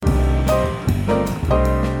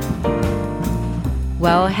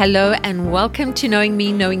Well, hello and welcome to Knowing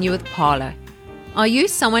Me, Knowing You with Paula. Are you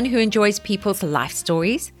someone who enjoys people's life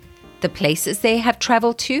stories, the places they have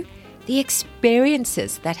traveled to, the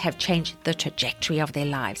experiences that have changed the trajectory of their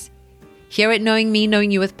lives? Here at Knowing Me, Knowing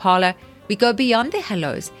You with Paula, we go beyond the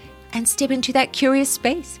hellos and step into that curious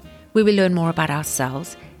space where we learn more about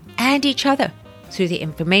ourselves and each other through the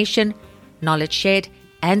information, knowledge shared,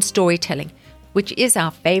 and storytelling, which is our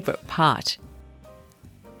favorite part.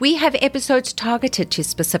 We have episodes targeted to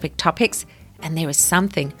specific topics, and there is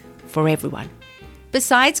something for everyone.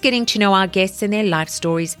 Besides getting to know our guests and their life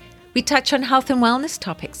stories, we touch on health and wellness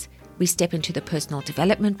topics. We step into the personal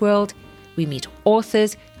development world. We meet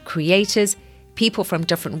authors, creators, people from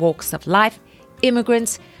different walks of life,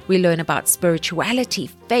 immigrants. We learn about spirituality,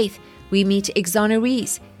 faith. We meet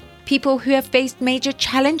exonerees, people who have faced major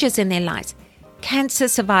challenges in their lives, cancer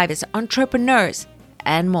survivors, entrepreneurs,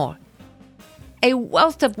 and more. A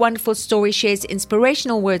wealth of wonderful stories shares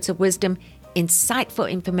inspirational words of wisdom, insightful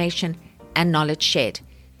information, and knowledge shared.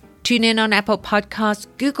 Tune in on Apple Podcasts,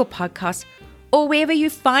 Google Podcasts, or wherever you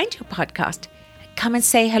find your podcast. Come and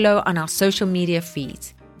say hello on our social media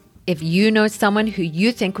feeds. If you know someone who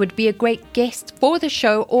you think would be a great guest for the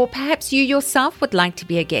show, or perhaps you yourself would like to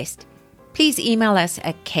be a guest, please email us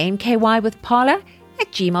at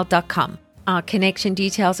kmkywithpaula@gmail.com. Our connection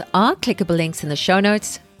details are clickable links in the show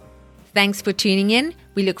notes. Thanks for tuning in.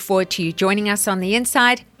 We look forward to you joining us on the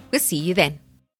inside. We'll see you then.